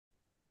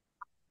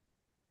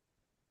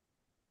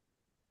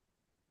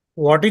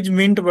What is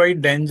meant by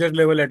danger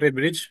level at a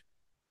bridge?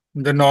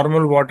 The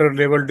normal water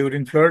level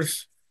during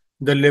floods,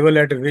 the level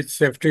at which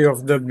safety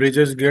of the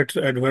bridges gets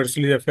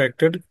adversely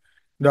affected,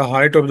 the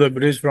height of the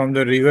bridge from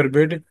the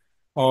riverbed,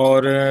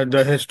 or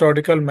the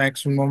historical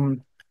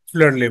maximum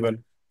flood level.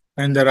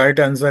 And the right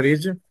answer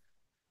is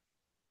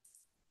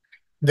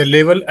the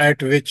level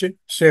at which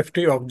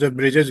safety of the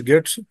bridges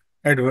gets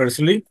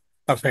adversely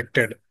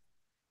affected.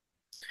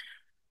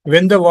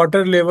 When the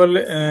water level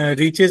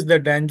reaches the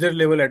danger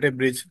level at a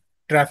bridge,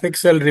 traffic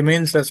shall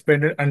remain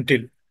suspended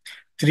until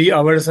 3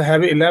 hours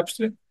have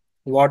elapsed,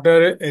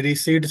 water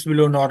recedes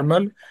below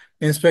normal,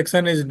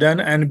 inspection is done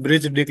and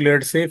bridge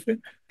declared safe,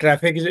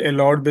 traffic is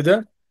allowed with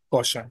a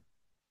caution.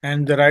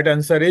 And the right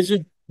answer is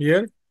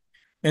here,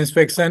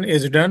 inspection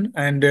is done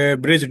and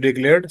bridge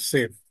declared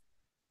safe.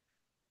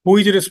 Who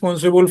is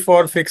responsible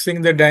for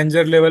fixing the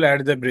danger level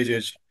at the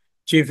bridges?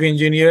 Chief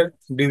engineer,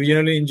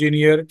 divisional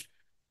engineer,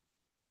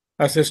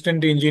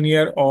 assistant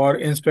engineer, or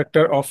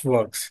inspector of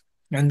works?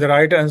 And the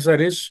right answer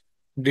is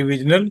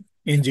divisional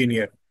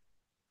engineer.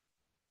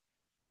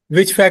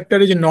 Which factor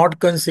is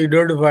not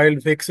considered while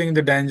fixing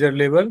the danger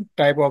level?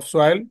 Type of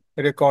soil,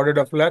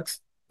 recorded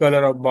flux,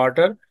 color of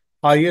water,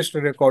 highest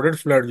recorded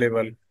flood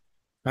level.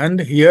 And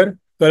here,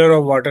 color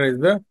of water is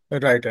the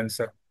right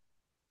answer.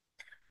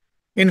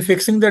 In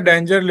fixing the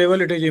danger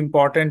level, it is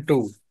important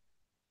to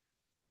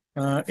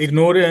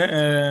ignore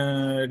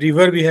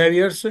river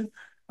behaviors,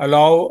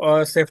 allow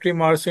a safety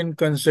margin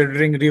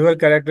considering river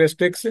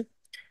characteristics,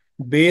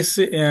 base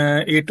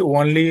it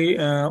only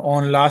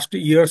on last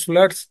year's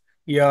floods,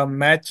 yeah,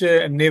 match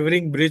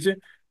neighboring bridge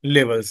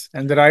levels.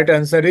 And the right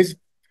answer is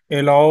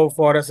allow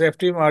for a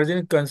safety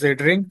margin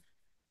considering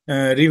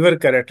river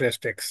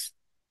characteristics.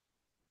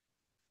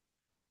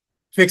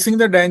 Fixing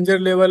the danger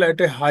level at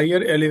a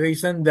higher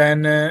elevation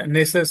than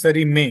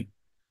necessary may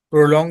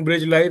prolong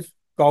bridge life,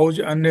 cause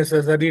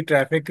unnecessary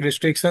traffic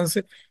restrictions,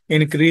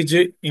 increase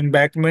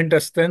embankment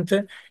strength,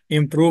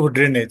 improve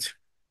drainage.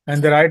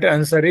 And the right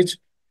answer is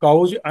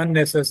cause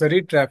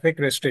unnecessary traffic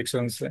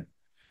restrictions.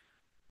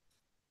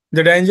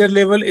 The danger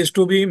level is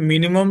to be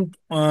minimum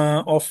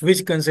of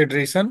which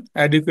consideration?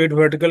 Adequate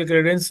vertical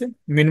clearance,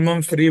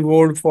 minimum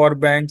freeboard for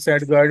banks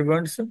and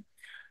guidebands,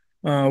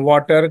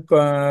 water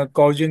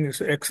causing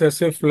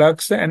excessive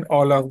flux, and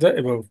all of the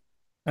above.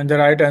 And the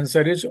right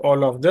answer is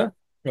all of the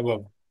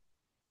above.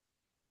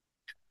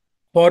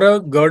 For a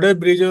girder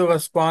bridge of a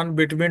span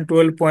between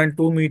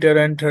 12.2 meter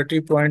and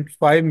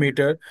 30.5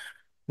 meter,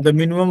 the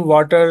minimum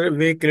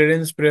waterway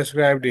clearance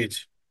prescribed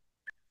is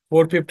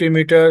 450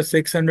 meter,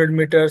 600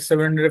 meter,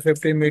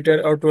 750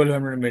 meter, or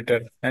 1200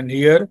 meter. And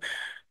here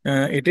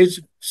it is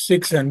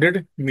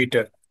 600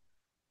 meter.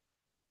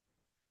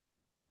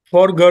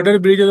 For girder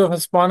bridges of a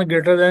span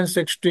greater than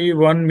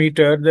 61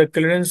 meter, the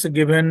clearance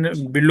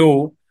given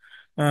below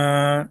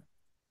uh,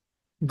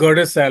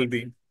 girder shall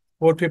be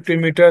 450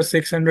 meter,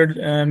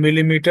 600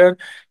 millimeter,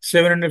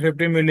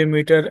 750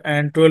 millimeter,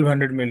 and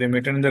 1200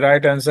 millimeter. And the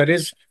right answer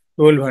is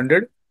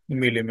 1200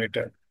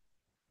 millimeter.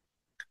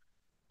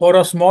 For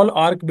a small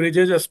arc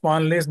bridges a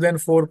span less than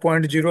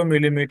 4.0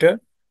 millimeter,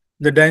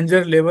 the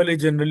danger level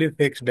is generally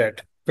fixed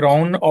at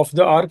crown of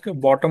the arc,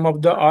 bottom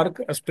of the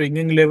arc, a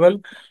springing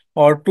level,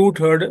 or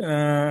two-third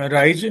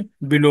rise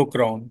below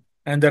crown.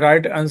 And the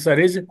right answer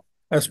is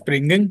a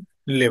springing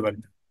level.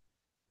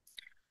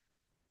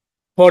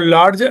 For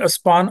large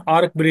span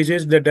arc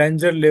bridges, the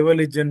danger level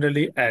is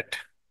generally at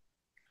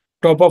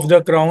top of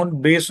the crown,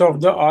 base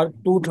of the arc,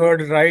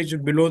 two-third rise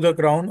below the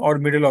crown, or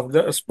middle of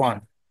the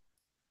span.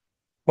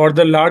 For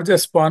the large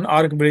span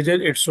arc bridges,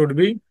 it should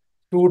be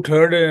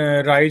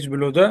two-third rise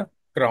below the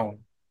crown.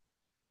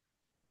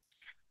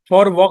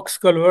 For box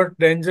culvert,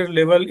 danger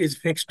level is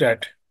fixed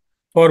at.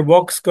 For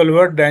box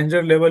culvert,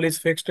 danger level is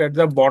fixed at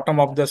the bottom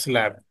of the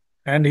slab.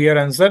 And here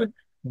answer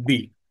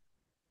B.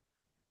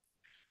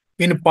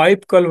 In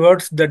pipe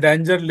culverts, the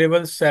danger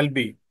level shall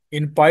be.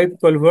 In pipe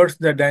culverts,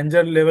 the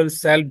danger level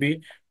shall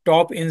be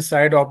top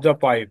inside of the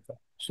pipe.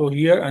 So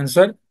here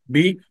answer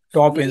B,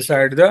 top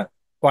inside the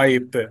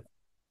pipe.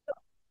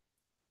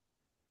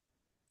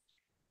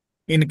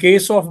 In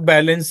case of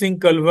balancing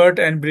culvert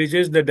and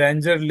bridges, the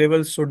danger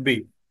level should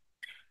be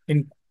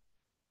in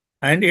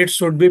and it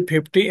should be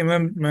 50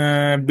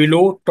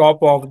 below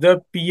top of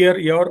the pier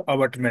or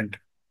abutment.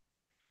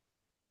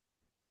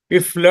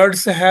 If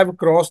floods have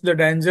crossed the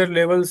danger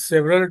level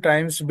several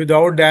times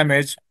without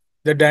damage,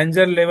 the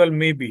danger level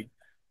may be,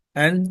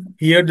 and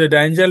here the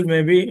danger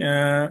may be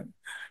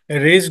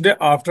raised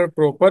after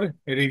proper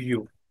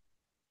review.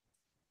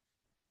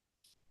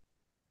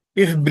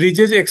 If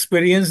bridges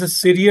experience a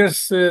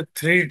serious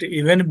threat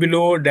even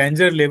below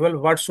danger level,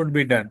 what should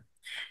be done?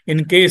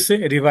 In case,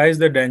 revise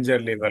the danger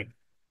level.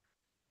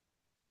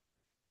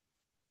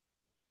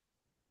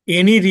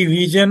 Any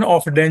revision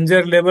of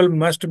danger level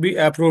must be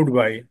approved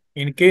by.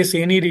 In case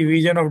any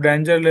revision of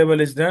danger level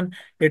is done,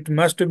 it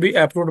must be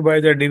approved by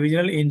the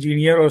divisional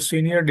engineer or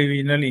senior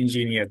divisional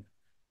engineer.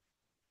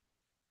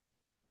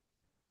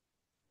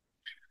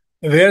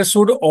 Where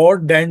should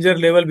odd danger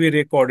level be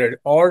recorded?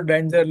 Odd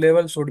danger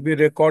level should be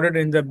recorded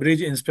in the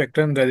bridge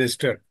inspection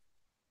register.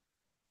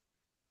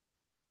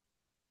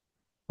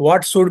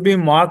 What should be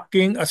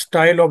marking a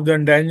style of the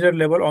danger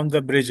level on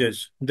the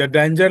bridges? The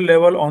danger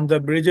level on the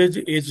bridges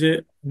is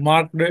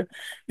marked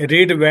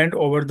red band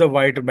over the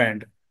white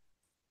band.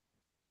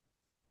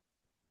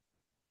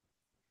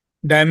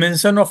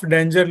 Dimension of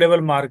danger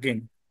level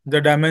marking.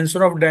 The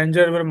dimension of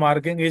danger level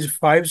marking is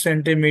 5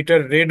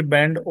 centimeter red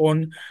band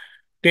on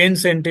 10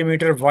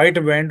 centimeter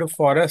white band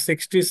for a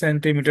 60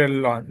 centimeter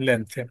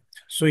length.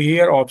 So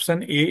here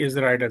option A is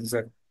the right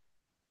answer.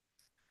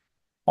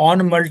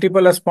 On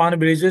multiple span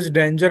bridges,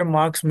 danger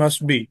marks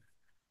must be.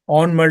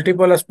 On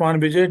multiple span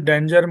bridges,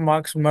 danger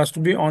marks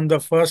must be on the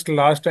first,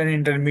 last, and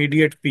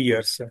intermediate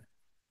piers.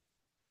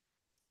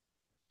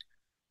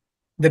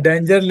 The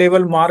danger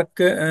level mark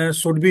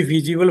should be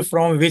visible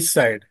from which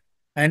side?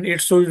 And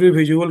it should be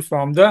visible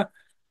from the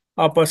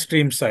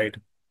upstream side.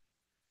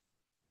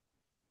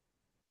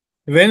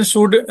 When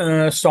should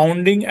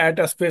sounding at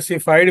a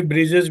specified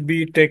bridges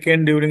be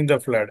taken during the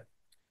flood?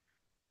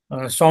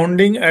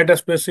 Sounding at a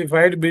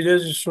specified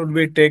bridges should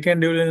be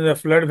taken during the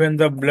flood when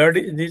the blood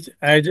is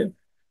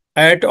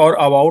at or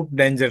about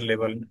danger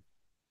level.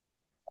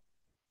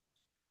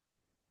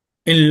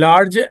 In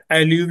large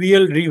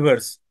alluvial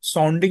rivers,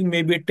 sounding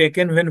may be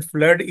taken when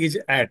flood is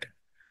at.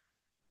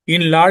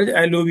 In large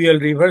alluvial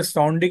rivers,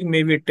 sounding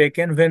may be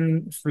taken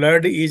when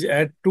flood is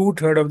at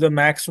two-thirds of the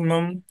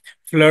maximum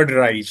flood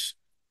rise.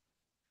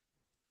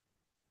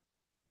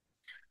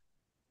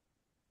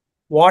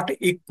 What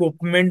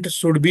equipment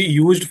should be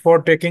used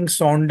for taking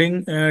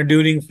sounding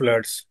during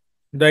floods?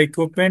 The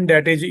equipment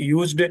that is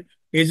used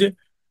is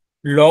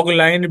log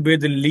line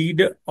with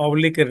lead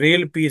oblique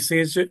rail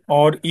pieces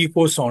or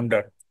echo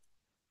sounder.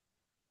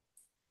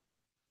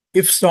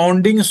 If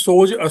sounding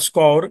shows a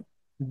score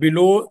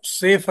below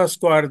safe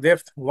square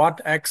depth, what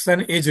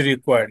action is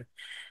required?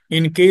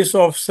 In case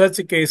of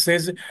such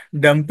cases,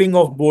 dumping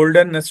of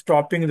boulder and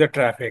stopping the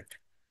traffic.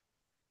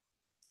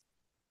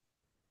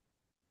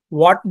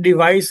 What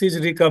device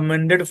is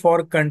recommended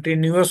for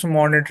continuous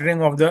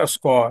monitoring of the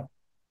score?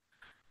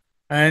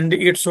 And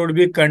it should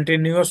be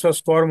continuous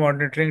score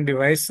monitoring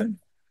device.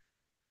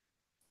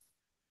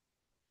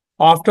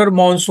 After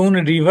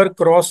monsoon, river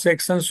cross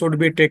section should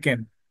be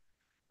taken.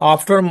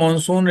 After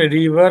monsoon,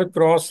 river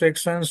cross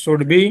section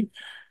should be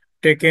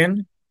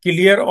taken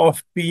clear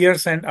of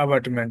piers and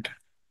abutment.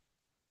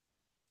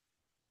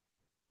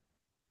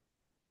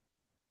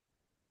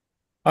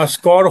 A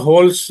score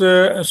holes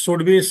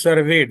should be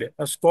surveyed.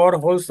 A score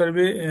hole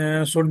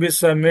survey should be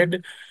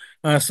surveyed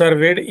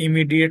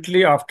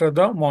immediately after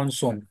the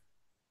monsoon.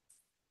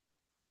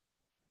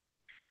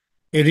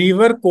 A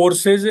river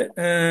courses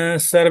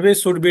survey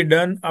should be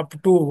done up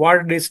to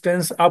what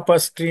distance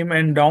upstream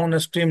and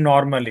downstream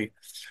normally.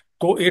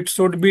 So it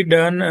should be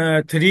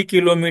done 3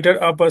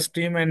 kilometer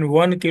upstream and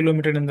 1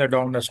 kilometer in the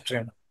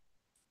downstream.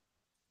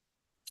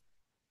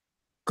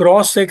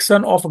 Cross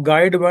section of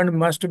guide band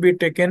must be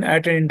taken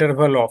at an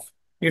interval of.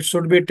 It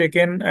should be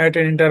taken at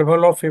an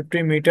interval of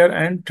 50 meter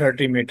and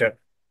 30 meter.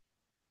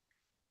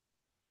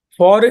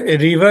 For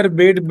river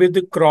bed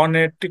with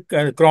chronic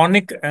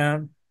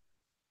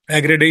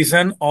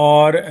aggradation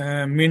or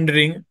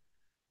meandering,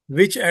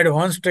 which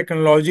advanced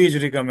technology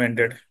is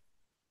recommended?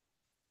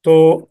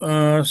 For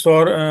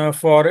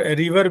a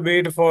river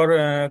bed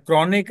for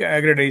chronic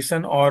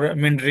aggradation or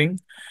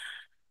meandering,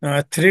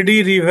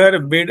 3D river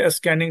bed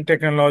scanning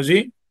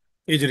technology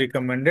is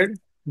recommended.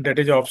 That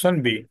is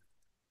option B.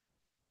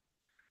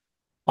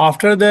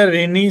 After the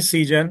rainy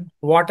season,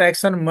 what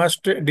action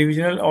must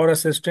divisional or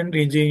assistant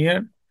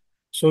engineer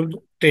should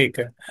take?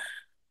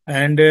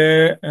 And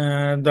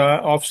the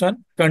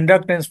option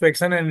conduct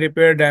inspection and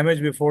repair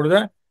damage before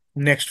the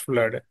next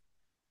flood.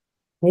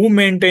 Who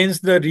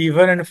maintains the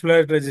river and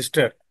flood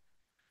register?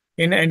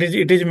 And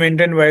it is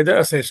maintained by the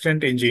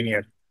assistant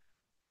engineer.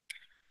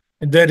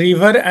 The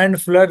river and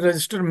flood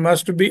register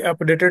must be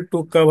updated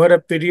to cover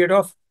a period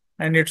of,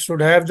 and it should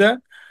have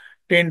the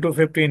 10 to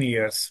 15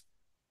 years.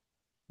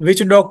 Which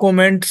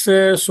documents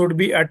should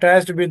be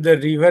attached with the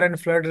river and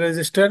flood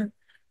register?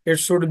 It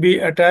should be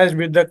attached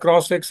with the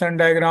cross-section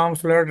diagram,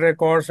 flood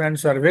records, and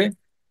survey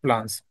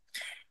plans.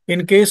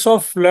 In case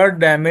of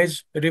flood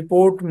damage,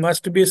 report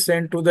must be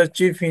sent to the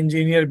chief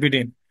engineer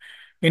within.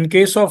 In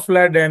case of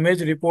flood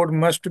damage, report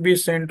must be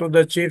sent to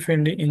the chief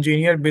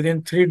engineer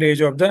within 3 days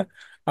of the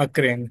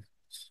occurrence.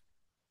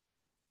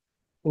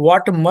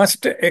 What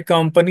must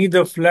accompany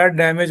the flood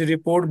damage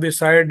report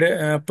beside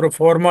pro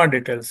forma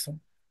details?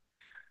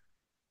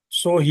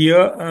 So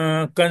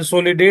here,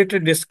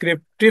 consolidate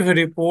descriptive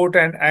report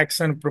and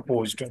action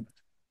proposed.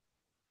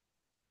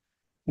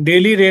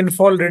 Daily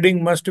rainfall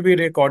reading must be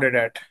recorded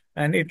at,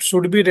 and it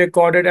should be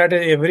recorded at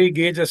every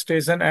gauge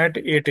station at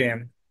 8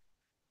 a.m.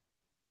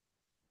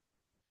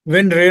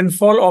 When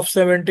rainfall of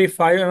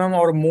 75 mm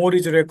or more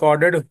is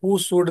recorded, who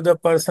should the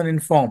person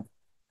inform?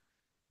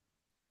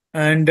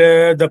 And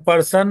the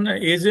person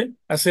is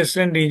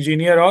assistant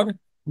engineer or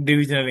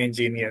divisional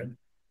engineer.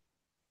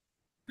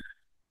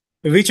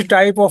 Which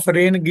type of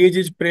rain gauge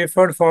is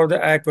preferred for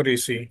the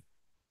accuracy?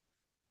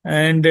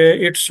 And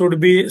it should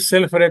be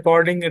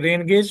self-recording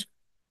rain gauge.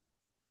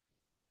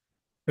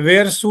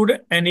 Where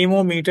should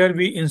anemometer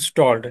be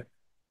installed?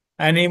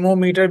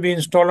 Anemometer be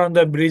installed on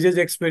the bridges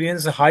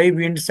experience high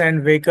winds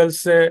and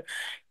vehicles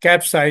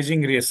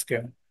capsizing risk.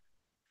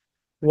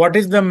 What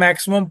is the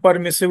maximum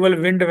permissible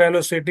wind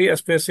velocity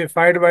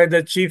specified by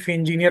the chief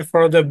engineer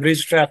for the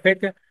bridge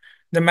traffic?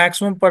 The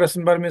maximum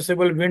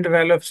permissible wind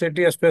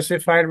velocity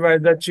specified by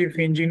the chief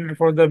engineer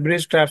for the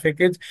bridge traffic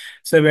is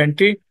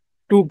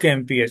 72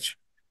 kmph.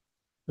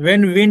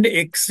 When wind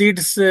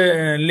exceeds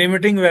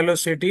limiting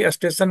velocity, a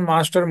station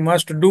master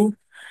must do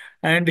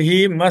and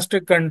he must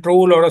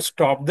control or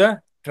stop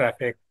the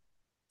traffic.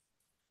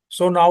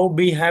 So now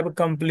we have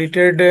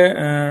completed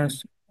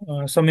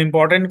some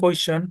important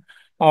question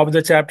of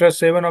the chapter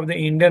 7 of the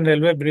Indian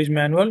Railway Bridge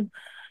Manual,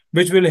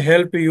 which will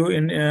help you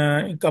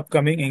in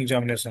upcoming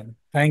examination.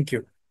 Thank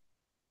you.